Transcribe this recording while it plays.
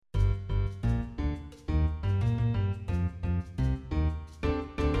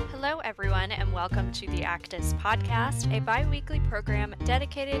everyone, and welcome to the Actus Podcast, a bi-weekly program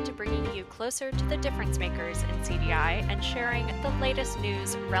dedicated to bringing you closer to the difference makers in CDI and sharing the latest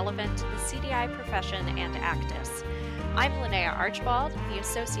news relevant to the CDI profession and Actus. I'm Linnea Archibald, the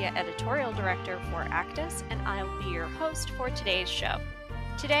Associate Editorial Director for Actus, and I'll be your host for today's show.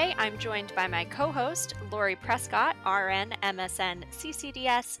 Today, I'm joined by my co-host, Lori Prescott, RN, MSN,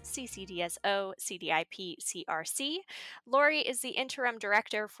 CCDS, CCDSO, CDIP, CRC. Lori is the Interim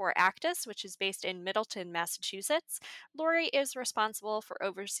Director for Actus, which is based in Middleton, Massachusetts. Lori is responsible for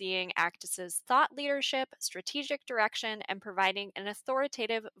overseeing Actus's thought leadership, strategic direction, and providing an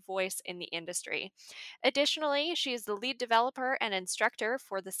authoritative voice in the industry. Additionally, she is the lead developer and instructor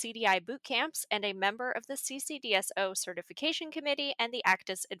for the CDI boot camps and a member of the CCDSO Certification Committee and the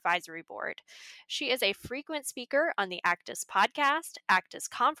Actus Advisory Board. She is a frequent speaker on the Actus podcast, Actus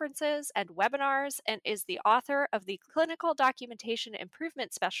conferences, and webinars, and is the author of the Clinical Documentation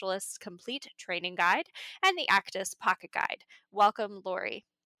Improvement Specialist's Complete Training Guide and the Actus Pocket Guide. Welcome, Lori.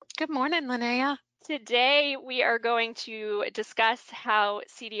 Good morning, Linnea. Today, we are going to discuss how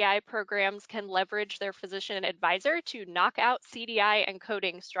CDI programs can leverage their physician advisor to knock out CDI and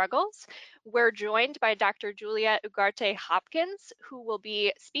coding struggles. We're joined by Dr. Juliet Ugarte Hopkins, who will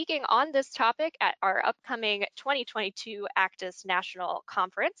be speaking on this topic at our upcoming 2022 Actus National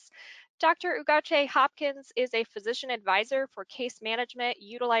Conference. Dr. Ugarte Hopkins is a physician advisor for case management,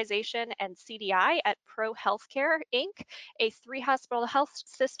 utilization, and CDI at Pro Healthcare, Inc., a 3-hospital health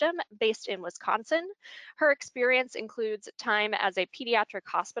system based in Wisconsin. Her experience includes time as a pediatric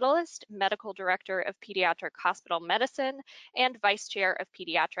hospitalist, medical director of pediatric hospital medicine, and vice chair of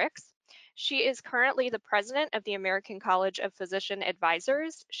pediatrics. She is currently the president of the American College of Physician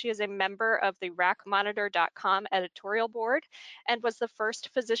Advisors. She is a member of the RACmonitor.com editorial board and was the first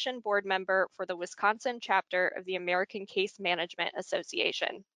physician board member for the Wisconsin chapter of the American Case Management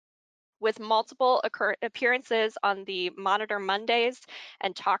Association. With multiple appearances on the Monitor Mondays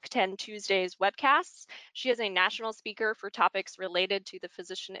and Talk 10 Tuesdays webcasts, she is a national speaker for topics related to the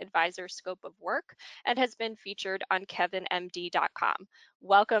physician advisor scope of work and has been featured on kevinmd.com.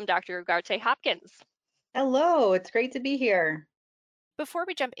 Welcome, Dr. Ugarte Hopkins. Hello, it's great to be here. Before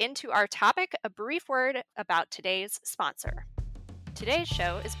we jump into our topic, a brief word about today's sponsor. Today's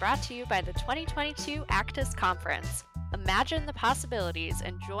show is brought to you by the 2022 Actus Conference. Imagine the possibilities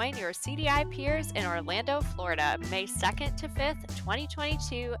and join your CDI peers in Orlando, Florida, May 2nd to 5th,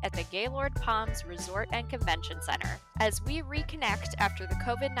 2022 at the Gaylord Palms Resort and Convention Center. As we reconnect after the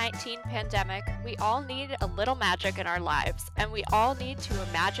COVID-19 pandemic, we all need a little magic in our lives, and we all need to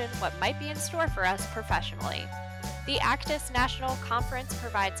imagine what might be in store for us professionally. The Actus National Conference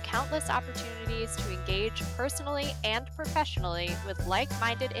provides countless opportunities to engage personally and professionally with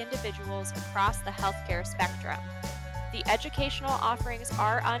like-minded individuals across the healthcare spectrum. The educational offerings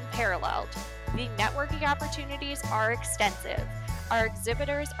are unparalleled. The networking opportunities are extensive. Our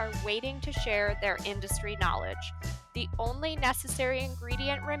exhibitors are waiting to share their industry knowledge. The only necessary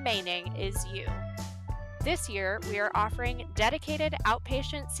ingredient remaining is you. This year, we are offering dedicated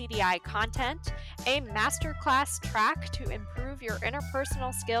outpatient CDI content, a masterclass track to improve your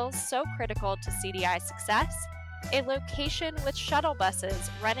interpersonal skills so critical to CDI success, a location with shuttle buses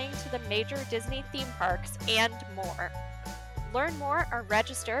running to the major Disney theme parks, and more. Learn more or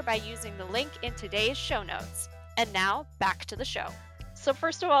register by using the link in today's show notes. And now, back to the show. So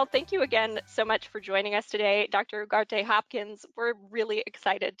first of all, thank you again so much for joining us today, Dr. Ugarte Hopkins. We're really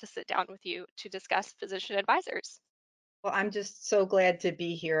excited to sit down with you to discuss physician advisors. Well, I'm just so glad to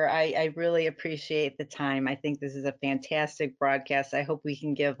be here. I really appreciate the time. I think this is a fantastic broadcast. I hope we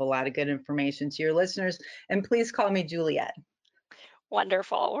can give a lot of good information to your listeners. And please call me Juliet.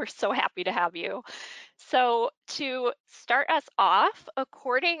 Wonderful. We're so happy to have you. So to start us off,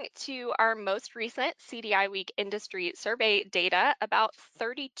 according to our most recent CDI Week industry survey data, about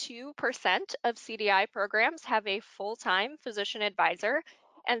 32% of CDI programs have a full-time physician advisor,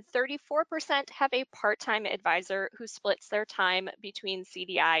 and 34% have a part-time advisor who splits their time between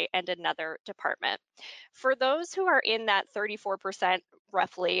CDI and another department. For those who are in that 34%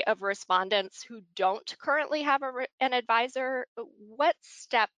 roughly of respondents who don't currently have an advisor, what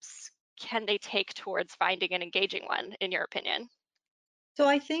steps can they take towards finding and engaging one, in your opinion? So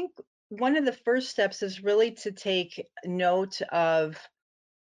I think one of the first steps is really to take note of,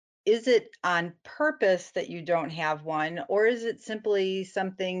 is it on purpose that you don't have one, or is it simply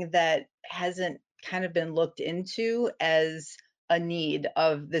something that hasn't kind of been looked into as a need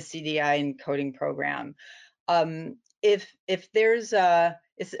of the CDI and coding program? If there's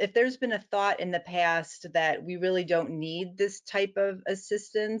been a thought in the past that we really don't need this type of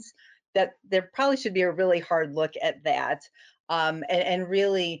assistance, that there probably should be a really hard look at that, and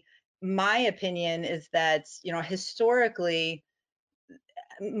really my opinion is that, historically,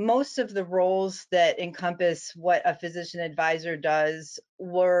 most of the roles that encompass what a physician advisor does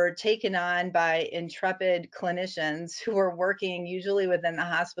were taken on by intrepid clinicians who were working usually within the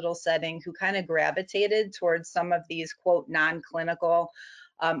hospital setting, who kind of gravitated towards some of these quote non-clinical,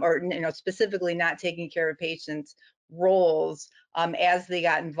 or specifically not taking care of patients roles, as they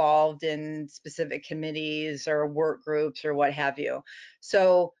got involved in specific committees or work groups or what have you.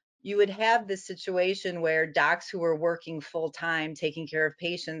 So you would have this situation where docs who were working full time taking care of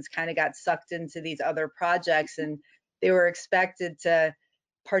patients kind of got sucked into these other projects, and they were expected to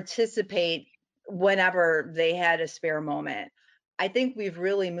participate whenever they had a spare moment. I think we've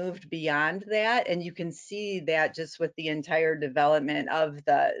really moved beyond that, and you can see that just with the entire development of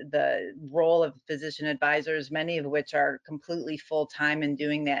the role of physician advisors, many of which are completely full time in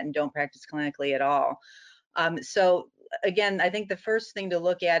doing that and don't practice clinically at all. So again, I think the first thing to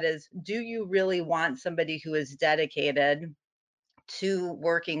look at is, do you really want somebody who is dedicated to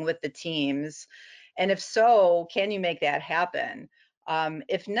working with the teams? And if so, can you make that happen?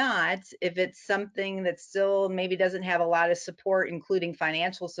 If not, if it's something that still maybe doesn't have a lot of support, including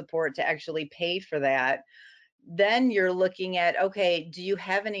financial support to actually pay for that, then you're looking at, okay, do you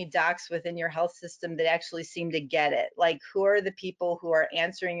have any docs within your health system that actually seem to get it? Like, who are the people who are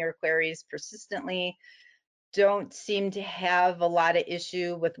answering your queries persistently, don't seem to have a lot of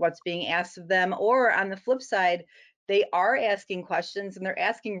issue with what's being asked of them? Or on the flip side, they are asking questions and they're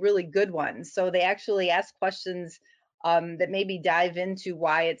asking really good ones. So they actually ask questions, that maybe dive into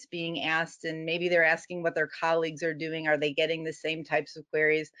why it's being asked, and maybe they're asking what their colleagues are doing. Are they getting the same types of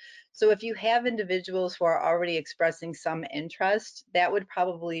queries? So if you have individuals who are already expressing some interest, that would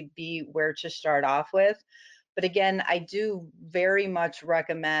probably be where to start off with. But again, I do very much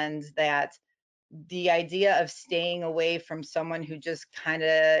recommend that the idea of staying away from someone who just kind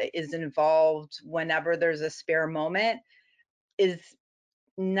of is involved whenever there's a spare moment is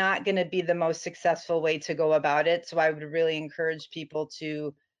not going to be the most successful way to go about it. So I would really encourage people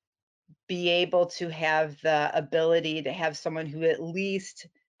to be able to have the ability to have someone who at least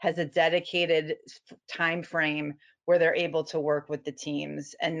has a dedicated time frame where they're able to work with the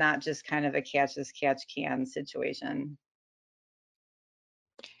teams, and not just kind of a catch as catch can situation.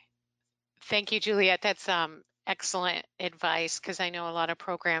 Thank you, Juliet. That's excellent advice because I know a lot of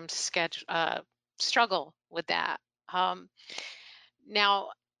programs struggle with that. Um, now,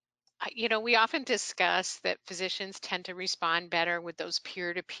 we often discuss that physicians tend to respond better with those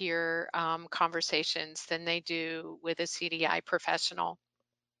peer-to-peer conversations than they do with a CDI professional,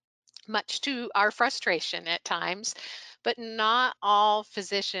 much to our frustration at times, but not all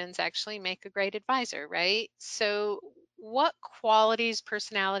physicians actually make a great advisor, right? So, what qualities,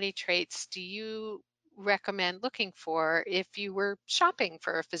 personality traits do you recommend looking for if you were shopping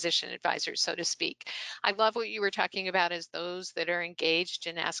for a physician advisor, so to speak? I love what you were talking about as those that are engaged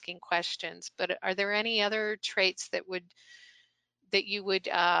in asking questions, but are there any other traits that you would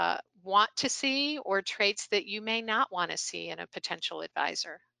want to see, or traits that you may not want to see in a potential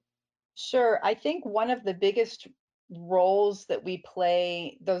advisor? Sure. I think one of the biggest roles that we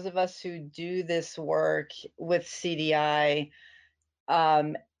play, those of us who do this work with CDI,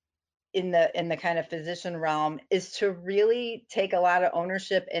 um, in the kind of physician realm, is to really take a lot of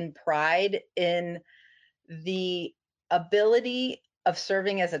ownership and pride in the ability of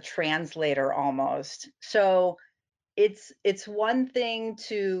serving as a translator almost. So it's one thing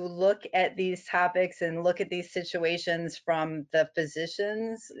to look at these topics and look at these situations from the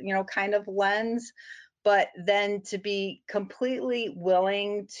physician's, kind of lens, but then to be completely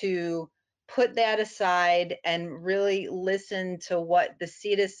willing to put that aside and really listen to what the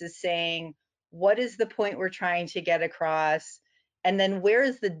CETUS is saying. What is the point we're trying to get across? And then where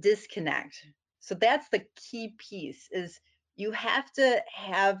is the disconnect? So that's the key piece, is you have to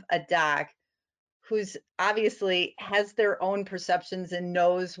have a doc who's obviously has their own perceptions and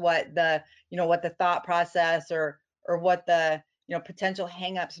knows what the thought process, or what the potential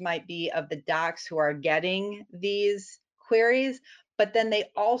hangups might be of the docs who are getting these queries. But then they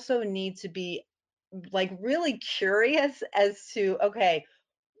also need to be like really curious as to, okay,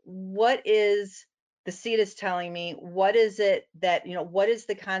 what is the seed is telling me? What is it that, what is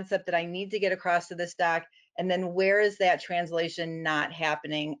the concept that I need to get across to this doc? And then where is that translation not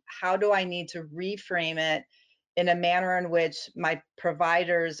happening? How do I need to reframe it in a manner in which my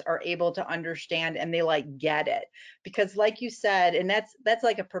providers are able to understand and they like get it. Because like you said, and that's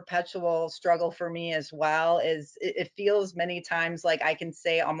like a perpetual struggle for me as well, is it feels many times like I can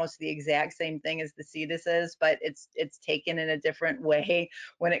say almost the exact same thing as the CDIS is, but it's taken in a different way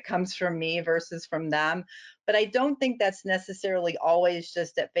when it comes from me versus from them. But I don't think that's necessarily always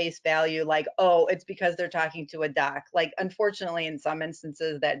just at face value, like, oh, it's because they're talking to a doc. Like, unfortunately, in some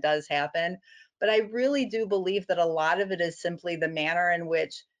instances that does happen, but I really do believe that a lot of it is simply the manner in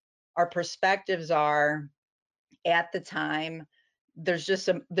which our perspectives are at the time. There's just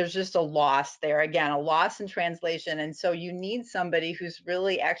a loss there, again, a loss in translation, and so you need somebody who's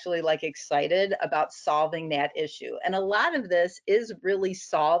really actually like excited about solving that issue. And a lot of this is really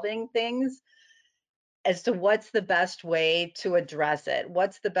solving things as to what's the best way to address it.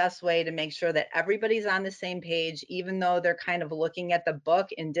 What's the best way to make sure that everybody's on the same page, even though they're kind of looking at the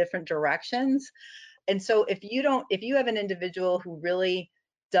book in different directions. And so if you have an individual who really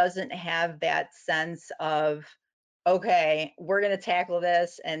doesn't have that sense of, okay, we're going to tackle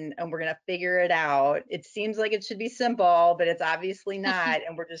this and we're going to figure it out. It seems like it should be simple, but it's obviously not.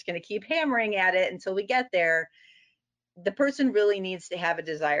 And we're just going to keep hammering at it until we get there. The person really needs to have a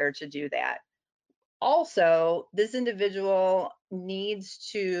desire to do that. Also, this individual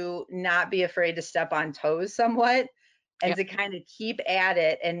needs to not be afraid to step on toes somewhat and Yep. to kind of keep at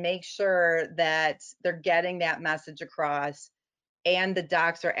it and make sure that they're getting that message across and the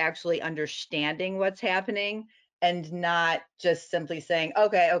docs are actually understanding what's happening and not just simply saying,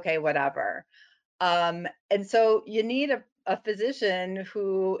 okay, okay, whatever. And so you need a physician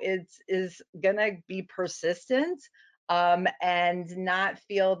who is gonna be persistent, and not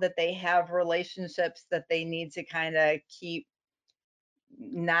feel that they have relationships that they need to kind of keep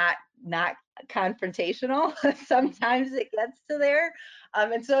not confrontational. Mhm. Sometimes it gets to there.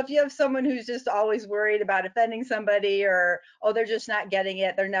 And so if you have someone who's just always worried about offending somebody, or oh, they're just not getting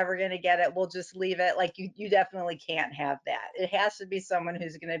it, they're never going to get it, we'll just leave it, like, you definitely can't have that. It has to be someone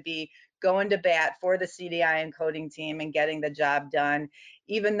who's going to be going to bat for the CDI and coding team and getting the job done,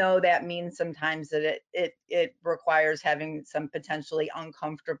 even though that means sometimes that it requires having some potentially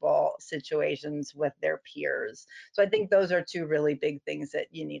uncomfortable situations with their peers. So I think those are two really big things that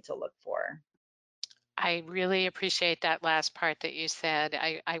you need to look for. I really appreciate that last part that you said.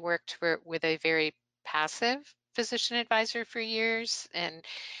 I worked with a very passive physician advisor for years, and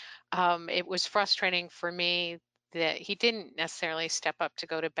it was frustrating for me that he didn't necessarily step up to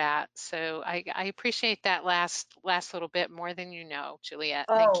go to bat. So I appreciate that last little bit more than you know, Juliet.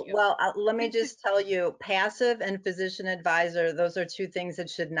 Thank Oh, you. well, let me just tell you, passive and physician advisor, those are two things that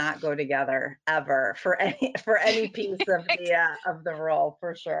should not go together ever for any for any piece of the role,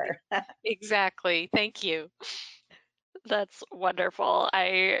 for sure. Exactly. Thank you. That's wonderful.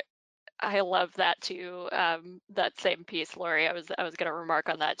 I love that too. That same piece, Lori. I was going to remark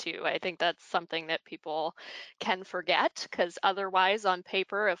on that too. I think that's something that people can forget because otherwise, on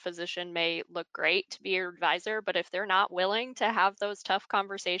paper, a physician may look great to be your advisor, but if they're not willing to have those tough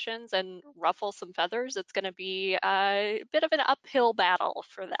conversations and ruffle some feathers, it's going to be a bit of an uphill battle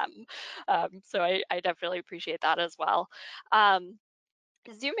for them. So I definitely appreciate that as well. Um,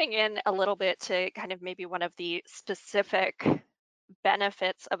 Zooming in a little bit to kind of maybe one of the specific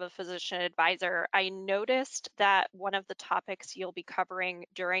benefits of a physician advisor, I noticed that one of the topics you'll be covering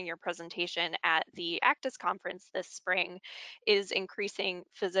during your presentation at the ACTIS conference this spring is increasing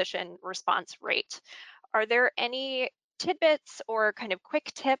physician response rate. Are there any tidbits or kind of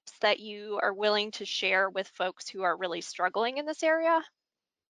quick tips that you are willing to share with folks who are really struggling in this area?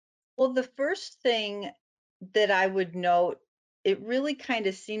 Well, the first thing that I would note, it really kind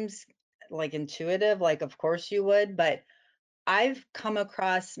of seems like intuitive, like of course you would, but I've come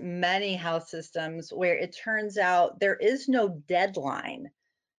across many health systems where it turns out there is no deadline.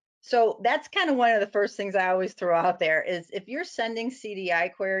 So that's kind of one of the first things I always throw out there is if you're sending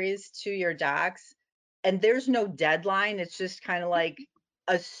CDI queries to your docs and there's no deadline, it's just kind of like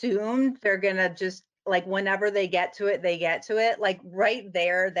assumed they're going to just like whenever they get to it, they get to it. Like right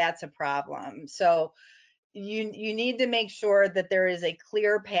there, that's a problem. So you need to make sure that there is a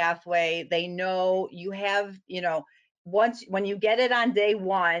clear pathway. They know you have, once when you get it on day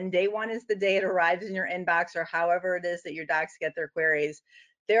one is the day it arrives in your inbox, or however it is that your docs get their queries.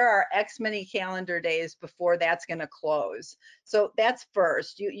 There are X many calendar days before that's going to close. So that's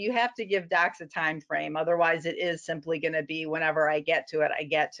first. You have to give docs a time frame. Otherwise, it is simply going to be whenever I get to it, I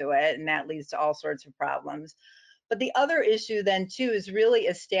get to it, and that leads to all sorts of problems. But the other issue then too is really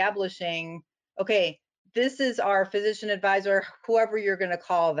establishing, okay, this is our physician advisor, whoever you're going to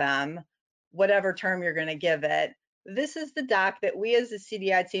call them, whatever term you're going to give it. this is the doc that we as the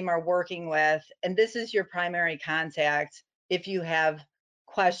CDI team are working with, and this is your primary contact if you have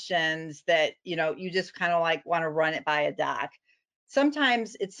questions that, you just kind of like want to run it by a doc.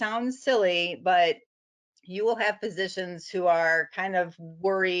 Sometimes it sounds silly, but you will have physicians who are kind of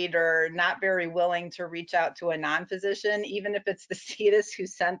worried or not very willing to reach out to a non-physician, even if it's the CETUS who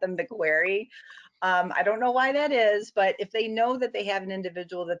sent them the query. I don't know why that is, but if they know that they have an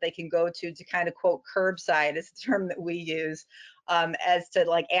individual that they can go to kind of quote curbside is the term that we use, as to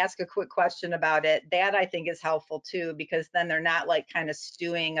like ask a quick question about it, that I think is helpful too, because then they're not like kind of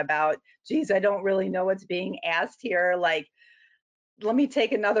stewing about, geez, I don't really know what's being asked here. Like, let me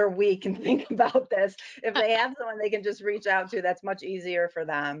take another week and think about this. If they have someone they can just reach out to, that's much easier for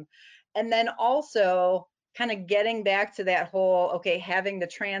them. And then also kind of getting back to that whole, okay, having the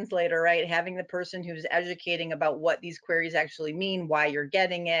translator, right? Having the person who's educating about what these queries actually mean, why you're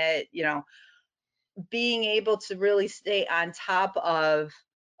getting it, being able to really stay on top of,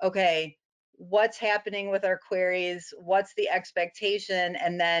 okay, what's happening with our queries, what's the expectation,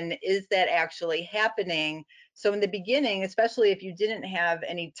 and then is that actually happening? So in the beginning, especially if you didn't have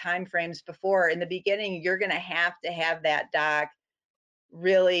any time frames before, in the beginning you're going to have that doc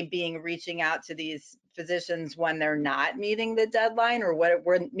really being reaching out to these physicians when they're not meeting the deadline, or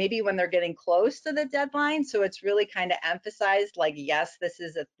maybe when they're getting close to the deadline. So it's really kind of emphasized like, yes, this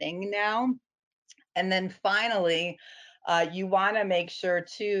is a thing now. And then finally, you want to make sure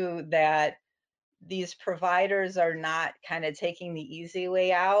too that these providers are not kind of taking the easy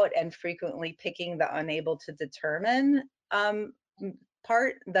way out and frequently picking the unable to determine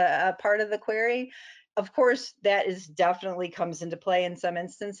part of the query. Of course, that is definitely comes into play in some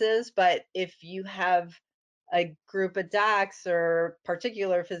instances, but if you have a group of docs or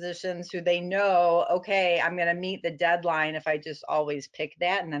particular physicians who they know, okay, I'm going to meet the deadline if I just always pick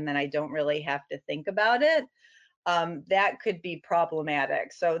that, and then I don't really have to think about it, that could be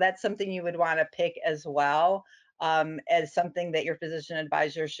problematic. So that's something you would want to pick as well, as something that your physician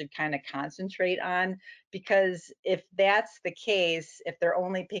advisor should kind of concentrate on. Because if that's the case, if they're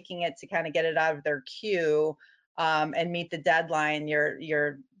only picking it to kind of get it out of their queue, and meet the deadline,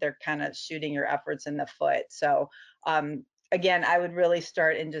 they're kind of shooting your efforts in the foot. So again, I would really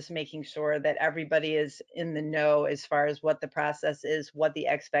start in just making sure that everybody is in the know as far as what the process is, what the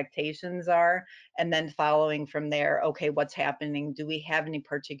expectations are, and then following from there, okay, what's happening? Do we have any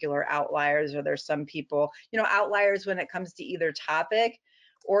particular outliers? Are there some people, outliers when it comes to either topic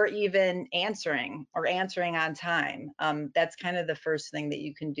or even answering on time? That's kind of the first thing that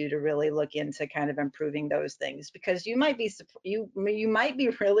you can do to really look into kind of improving those things, because you might be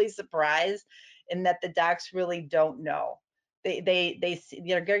really surprised in that the docs really don't know.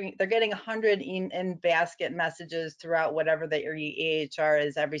 They're getting 100 in basket messages throughout whatever that your EHR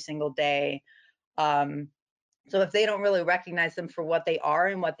is every single day. um, so if they don't really recognize them for what they are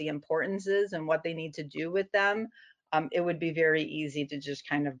and what the importance is and what they need to do with them, it would be very easy to just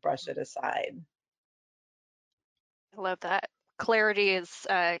kind of brush it aside. I love that. Clarity is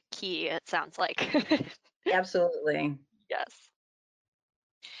key, it sounds like. Absolutely. Yes.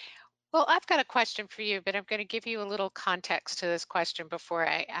 Well, I've got a question for you, but I'm going to give you a little context to this question before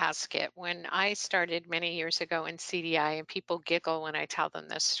I ask it. When I started many years ago in CDI, and people giggle when I tell them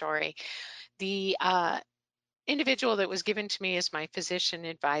this story, the individual that was given to me as my physician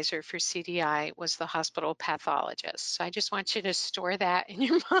advisor for CDI was the hospital pathologist. So I just want you to store that in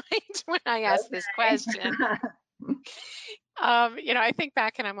your mind when I ask this question. Okay. I think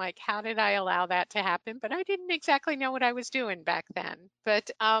back and I'm like, how did I allow that to happen? But I didn't exactly know what I was doing back then. But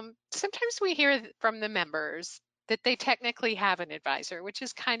sometimes we hear from the members that they technically have an advisor, which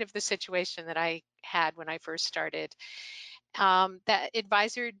is kind of the situation that I had when I first started. That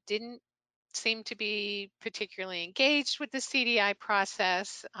advisor didn't seem to be particularly engaged with the CDI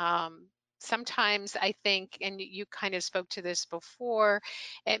process. Sometimes I think, and you kind of spoke to this before,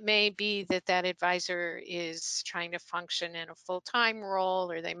 it may be that that advisor is trying to function in a full-time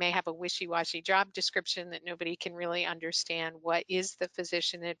role, or they may have a wishy-washy job description that nobody can really understand what is the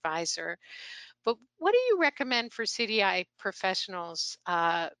physician advisor. But what do you recommend for CDI professionals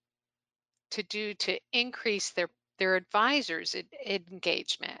to do to increase their advisors'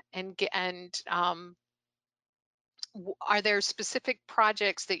 engagement and are there specific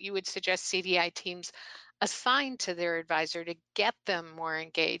projects that you would suggest CDI teams assign to their advisor to get them more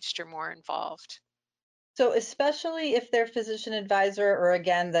engaged or more involved? So especially if their physician advisor, or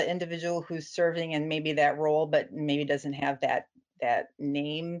again, the individual who's serving in maybe that role, but maybe doesn't have that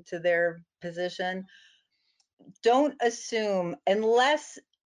name to their position, don't assume, unless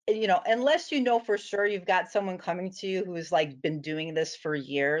you know for sure you've got someone coming to you who's like been doing this for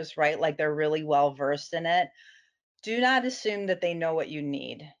years, right? Like they're really well versed in it. do not assume that they know what you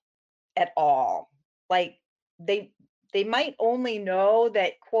need at all. Like they they might only know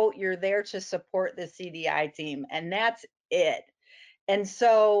that quote you're there to support the CDI team and that's it. And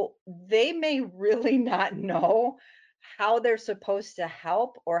so they may really not know how they're supposed to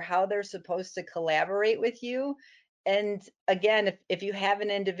help or how they're supposed to collaborate with you. And again, if you have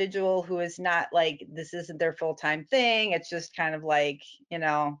an individual who is not like, this isn't their full time thing, it's just kind of like,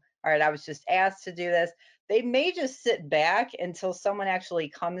 all right, I was just asked to do this, they may just sit back until someone actually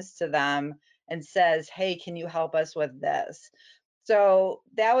comes to them and says, hey, can you help us with this? So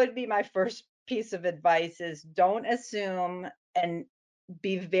that would be my first piece of advice is don't assume and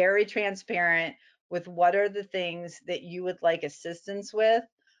be very transparent with what are the things that you would like assistance with,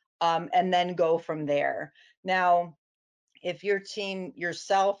 and then go from there. Now, if your team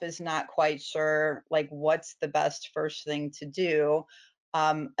yourself is not quite sure, like what's the best first thing to do,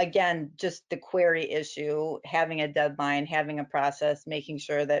 again, just the query issue, having a deadline, having a process, making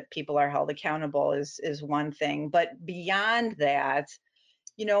sure that people are held accountable is one thing. But beyond that,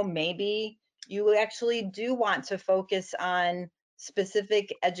 maybe you actually do want to focus on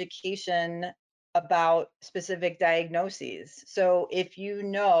specific education about specific diagnoses. So if you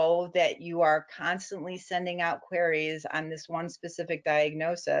know that you are constantly sending out queries on this one specific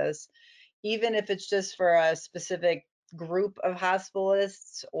diagnosis, even if it's just for a specific group of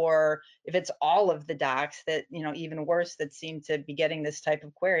hospitalists, or if it's all of the docs that, even worse, that seem to be getting this type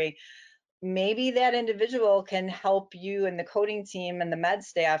of query, maybe that individual can help you and the coding team and the med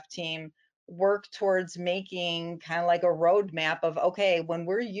staff team work towards making kind of like a roadmap of, okay, when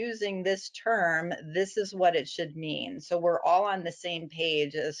we're using this term, this is what it should mean. So we're all on the same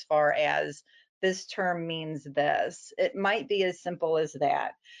page as far as this term means this. It might be as simple as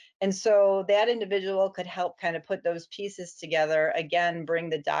that. And so that individual could help kind of put those pieces together, again, bring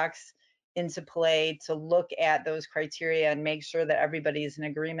the docs into play to look at those criteria and make sure that everybody is in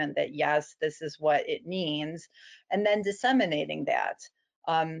agreement that yes, this is what it means, and then disseminating that.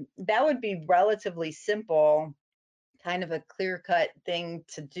 That would be relatively simple, kind of a clear cut thing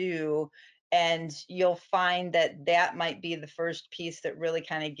to do. And you'll find that that might be the first piece that really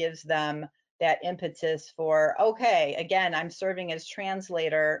kind of gives them that impetus for, okay, again, I'm serving as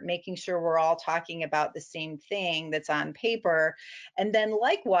translator, making sure we're all talking about the same thing that's on paper. And then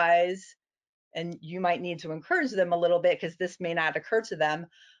likewise, and you might need to encourage them a little bit because this may not occur to them,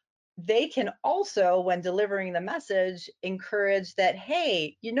 they can also, when delivering the message, encourage that,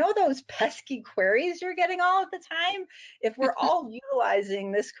 hey, those pesky queries you're getting all of the time? If we're all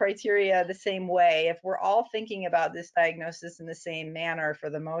utilizing this criteria the same way, if we're all thinking about this diagnosis in the same manner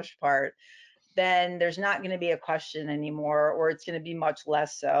for the most part, then there's not going to be a question anymore, or it's going to be much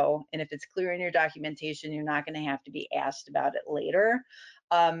less so. And if it's clear in your documentation, you're not going to have to be asked about it later.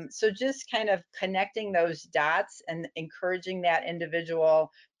 So just kind of connecting those dots and encouraging that individual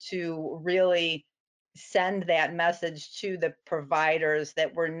to really send that message to the providers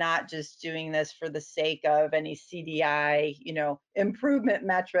that we're not just doing this for the sake of any CDI, improvement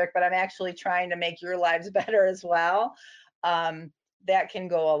metric, but I'm actually trying to make your lives better as well. That can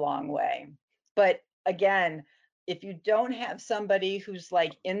go a long way. But again, if you don't have somebody who's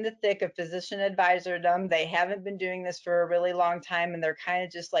like in the thick of physician advisordom, they haven't been doing this for a really long time, and they're kind of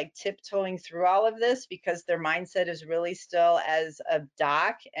just like tiptoeing through all of this because their mindset is really still as a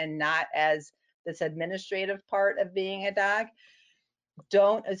doc and not as this administrative part of being a doc,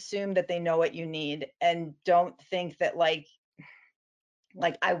 don't assume that they know what you need, and don't think that like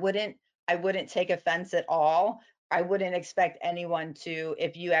I wouldn't take offense at all. I wouldn't expect anyone to,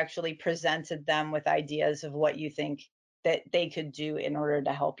 if you actually presented them with ideas of what you think that they could do in order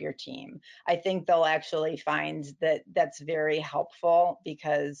to help your team. I think they'll actually find that that's very helpful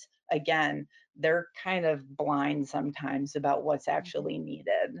because again, they're kind of blind sometimes about what's actually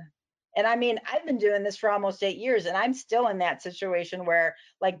needed. And I mean, I've been doing this for almost 8 years and I'm still in that situation where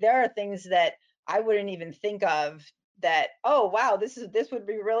like there are things that I wouldn't even think of that, oh wow, this would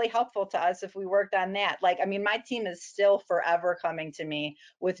be really helpful to us if we worked on that. Like, I mean, my team is still forever coming to me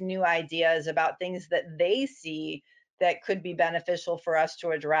with new ideas about things that they see that could be beneficial for us to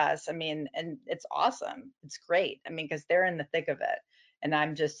address. I mean, and it's awesome, it's great. I mean, because they're in the thick of it and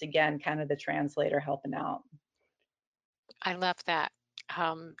I'm just again kind of the translator helping out. I love that.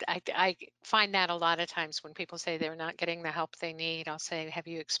 I find that a lot of times when people say they're not getting the help they need, I'll say, have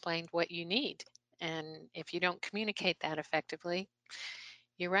you explained what you need? And if you don't communicate that effectively,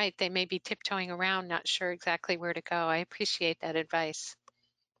 you're right, they may be tiptoeing around, not sure exactly where to go. I appreciate that advice.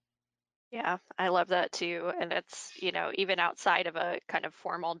 Yeah, I love that too. And it's, even outside of a kind of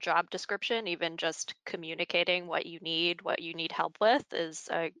formal job description, even just communicating what you need help with is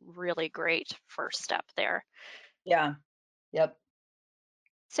a really great first step there. Yeah. Yep.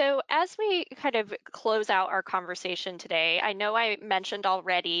 So, as we kind of close out our conversation today, I know I mentioned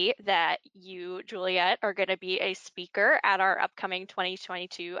already that you, Juliet, are going to be a speaker at our upcoming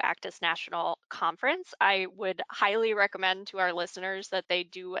 2022 Actus National Conference. I would highly recommend to our listeners that they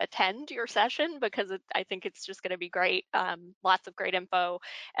do attend your session because I think it's just going to be great. Lots of great info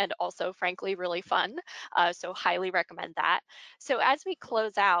and also, frankly, really fun. So, highly recommend that. So, as we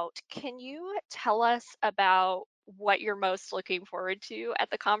close out, can you tell us about what you're most looking forward to at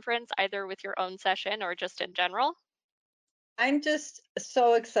the conference, either with your own session or just in general? I'm just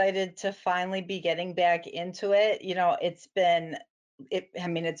so excited to finally be getting back into it. I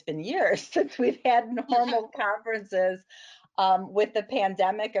mean, it's been years since we've had normal conferences with the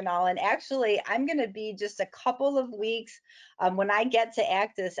pandemic and all. And actually, I'm going to be just a couple of weeks when I get to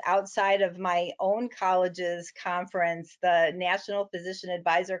Actus outside of my own college's conference, the National Physician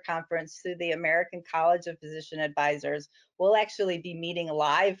Advisor Conference through the American College of Physician Advisors. We'll actually be meeting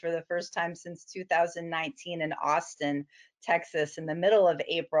live for the first time since 2019 in Austin, Texas, in the middle of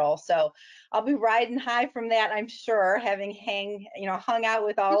April. So I'll be riding high from that, I'm sure, having hung out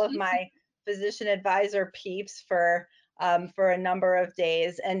with all of my physician advisor peeps for a number of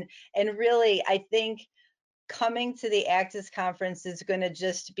days. And really, I think coming to the Actis conference is going to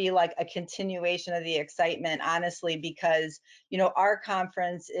just be like a continuation of the excitement, honestly, because our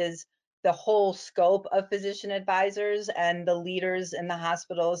conference is the whole scope of physician advisors and the leaders in the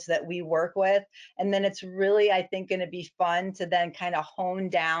hospitals that we work with. And then it's really, I think, going to be fun to then kind of hone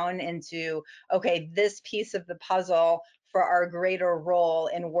down into, okay, this piece of the puzzle for our greater role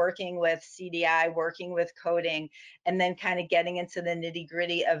in working with CDI, working with coding, and then kind of getting into the nitty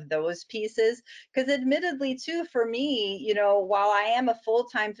gritty of those pieces. Because admittedly, too, for me, while I am a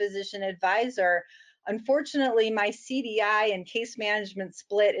full-time physician advisor, unfortunately my CDI and case management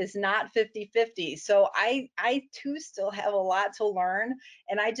split is not 50-50. So I too still have a lot to learn.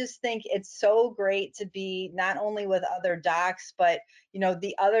 And I just think it's so great to be not only with other docs, but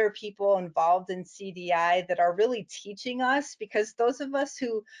the other people involved in CDI that are really teaching us, because those of us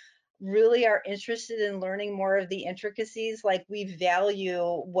who really are interested in learning more of the intricacies, like, we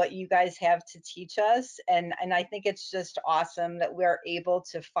value what you guys have to teach us. And I think it's just awesome that we're able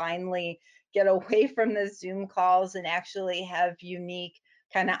to finally get away from the Zoom calls and actually have unique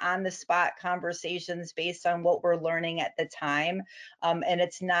kind of on the spot conversations based on what we're learning at the time. And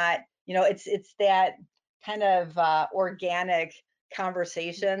it's not, it's that kind of organic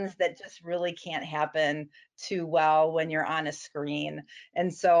conversations that just really can't happen too well when you're on a screen.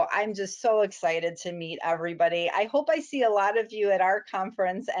 And so I'm just so excited to meet everybody. I hope I see a lot of you at our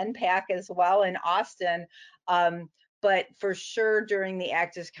conference, NPAC, as well in Austin. Um, but for sure during the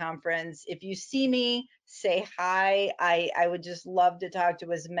Actis conference, if you see me, say hi. I would just love to talk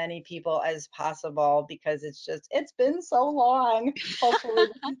to as many people as possible, because it's been so long. Hopefully this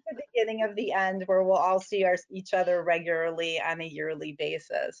is the beginning of the end, where we'll all see each other regularly on a yearly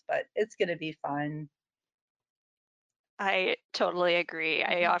basis. But it's going to be fun. I totally agree.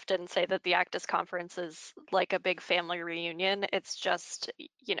 I often say that the Actus conference is like a big family reunion. It's just,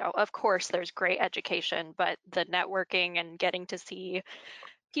 of course, there's great education, but the networking and getting to see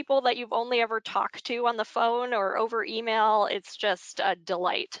people that you've only ever talked to on the phone or over email, it's just a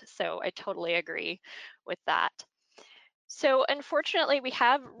delight. So I totally agree with that. So, unfortunately, we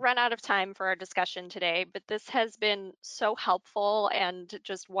have run out of time for our discussion today, but this has been so helpful and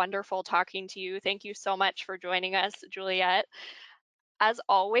just wonderful talking to you. Thank you so much for joining us, Juliet. As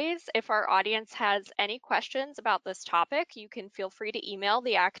always, if our audience has any questions about this topic, you can feel free to email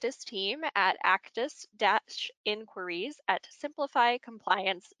the Actus team at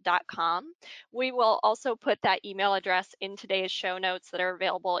actus-inquiries@simplifycompliance.com. We will also put that email address in today's show notes that are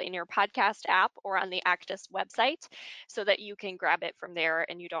available in your podcast app or on the Actus website so that you can grab it from there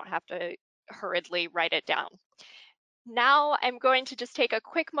and you don't have to hurriedly write it down. Now I'm going to just take a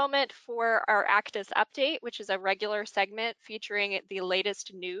quick moment for our Actus update, which is a regular segment featuring the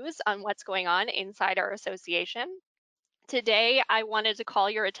latest news on what's going on inside our association. Today, I wanted to call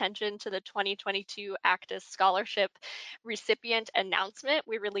your attention to the 2022 Actus Scholarship recipient announcement.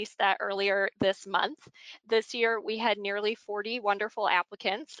 We released that earlier this month. This year, we had nearly 40 wonderful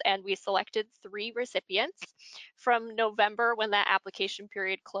applicants, and we selected 3 recipients. From November, when that application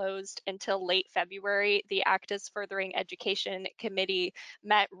period closed, until late February, the Actus Furthering Education Committee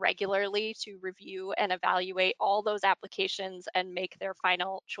met regularly to review and evaluate all those applications and make their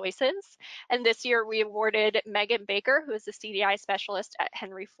final choices. And this year, we awarded Megan Baker, who is is a CDI specialist at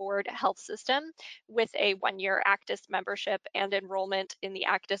Henry Ford Health System with a 1-year ACTIS membership and enrollment in the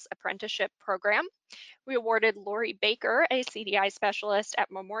ACTIS apprenticeship program. We awarded Lori Baker, a CDI specialist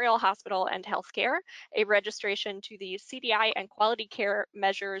at Memorial Hospital and Healthcare, a registration to the CDI and Quality Care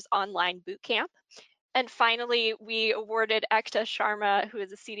Measures online bootcamp. And finally, we awarded Ekta Sharma, who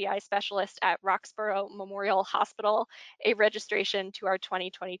is a CDI specialist at Roxborough Memorial Hospital, a registration to our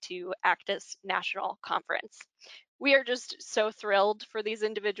 2022 ACTIS National Conference. We are just so thrilled for these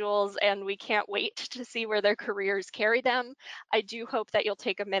individuals, and we can't wait to see where their careers carry them. I do hope that you'll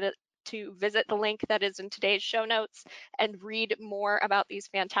take a minute to visit the link that is in today's show notes and read more about these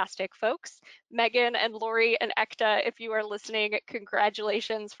fantastic folks. Megan and Lori and Ekta, if you are listening,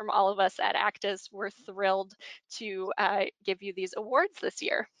 congratulations from all of us at ACTIS. We're thrilled to give you these awards this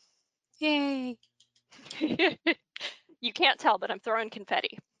year. Yay. You can't tell, but I'm throwing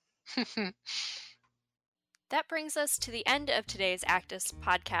confetti. That brings us to the end of today's ACTIS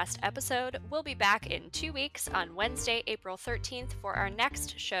podcast episode. We'll be back in 2 weeks on Wednesday, April 13th for our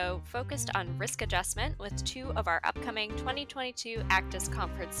next show focused on risk adjustment with 2 of our upcoming 2022 ACTIS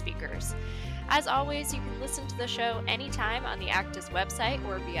conference speakers. As always, you can listen to the show anytime on the ACTIS website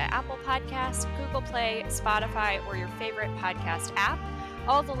or via Apple Podcasts, Google Play, Spotify, or your favorite podcast app.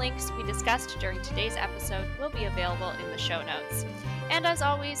 All the links we discussed during today's episode will be available in the show notes. And as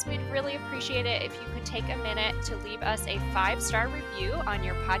always, we'd really appreciate it if you could take a minute to leave us a 5-star review on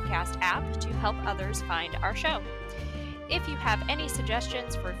your podcast app to help others find our show. If you have any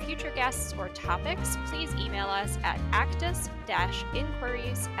suggestions for future guests or topics, please email us at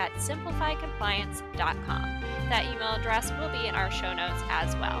actis-inquiries@simplifycompliance.com. That email address will be in our show notes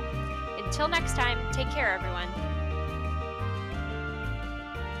as well. Until next time, take care, everyone.